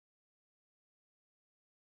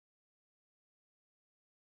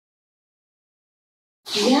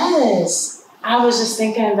Yes. I was just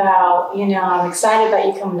thinking about, I'm excited that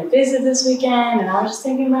you're coming to visit this weekend, and I was just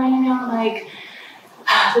thinking about, like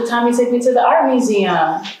the time you took me to the art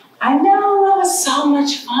museum. I know, it was so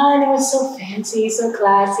much fun. It was so fancy, so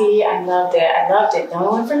classy. I loved it. I loved it.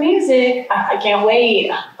 Don't went for music. I can't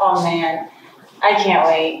wait. Oh man, I can't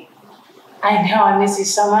wait. I know, I miss you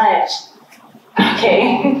so much.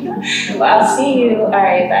 Okay. Well, I'll see you. All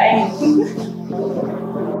right, bye.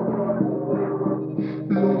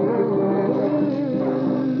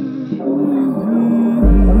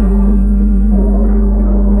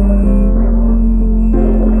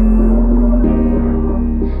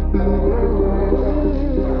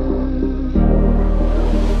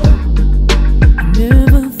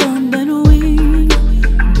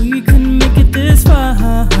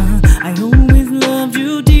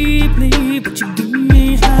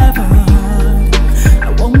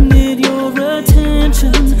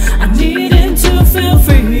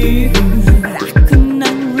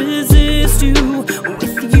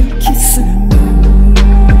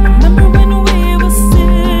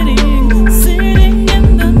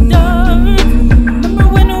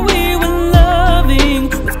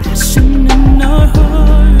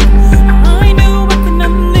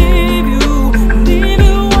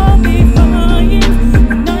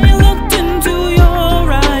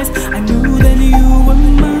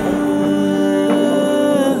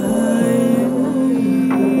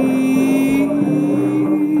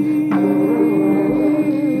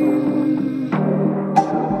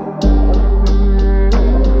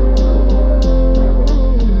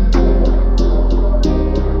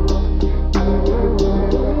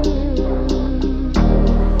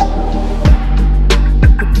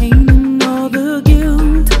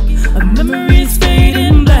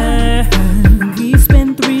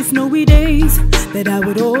 That I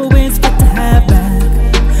would always get to have back.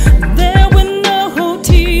 There were no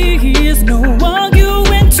tears, no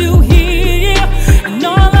arguing to hear, and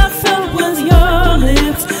all I felt was your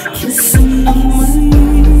lips kissing on my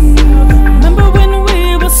knee. Remember when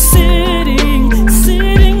we were sitting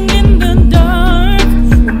in the dark?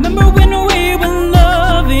 Remember when we were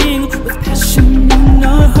loving with passion in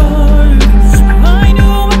our heart? I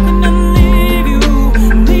knew I could not leave you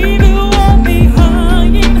all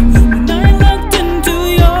behind. When I looked into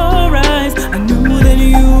your eyes, I knew that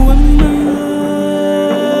you were mine.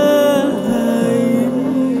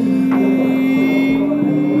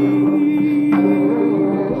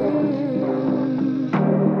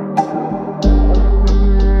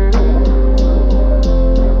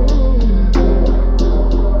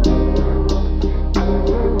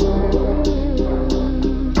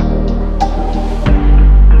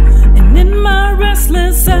 And in my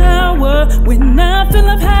restless hour, when I feel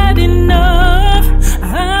I've had enough,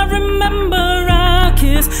 I remember our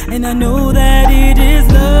kiss, and I know that it is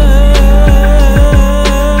love.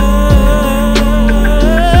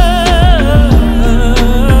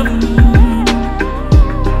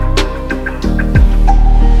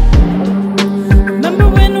 Remember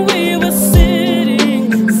when we were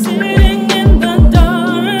sitting in the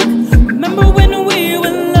dark? Remember when we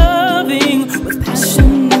were loving with passion